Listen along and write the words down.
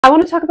I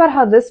want to talk about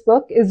how this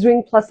book is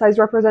doing plus size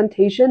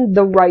representation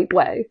the right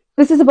way.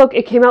 This is a book,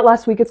 it came out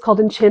last week, it's called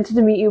Enchanted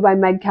to Meet You by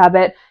Meg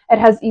Cabot. It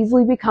has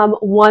easily become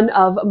one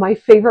of my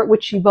favorite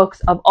witchy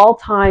books of all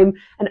time,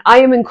 and I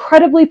am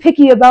incredibly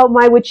picky about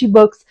my witchy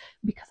books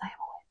because I am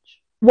a witch.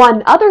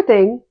 One other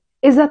thing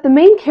is that the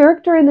main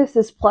character in this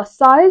is plus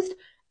sized,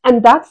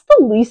 and that's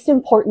the least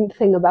important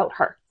thing about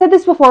her. I said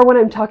this before when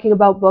I'm talking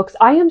about books,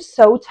 I am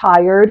so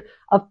tired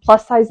of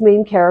plus size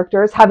main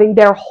characters having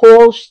their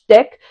whole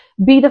shtick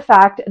be the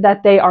fact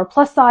that they are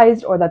plus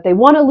sized or that they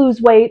want to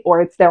lose weight,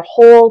 or it's their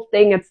whole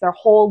thing, it's their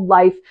whole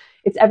life,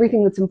 it's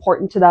everything that's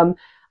important to them.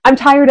 I'm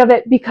tired of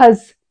it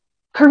because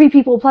curvy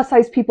people, plus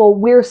size people,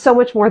 we're so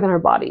much more than our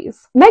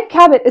bodies. Meg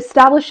Cabot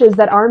establishes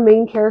that our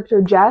main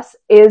character Jess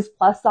is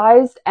plus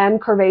sized and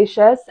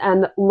curvaceous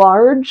and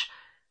large,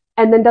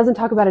 and then doesn't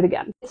talk about it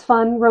again. It's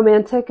fun,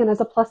 romantic, and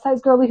as a plus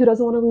size girly who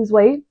doesn't want to lose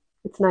weight,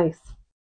 it's nice.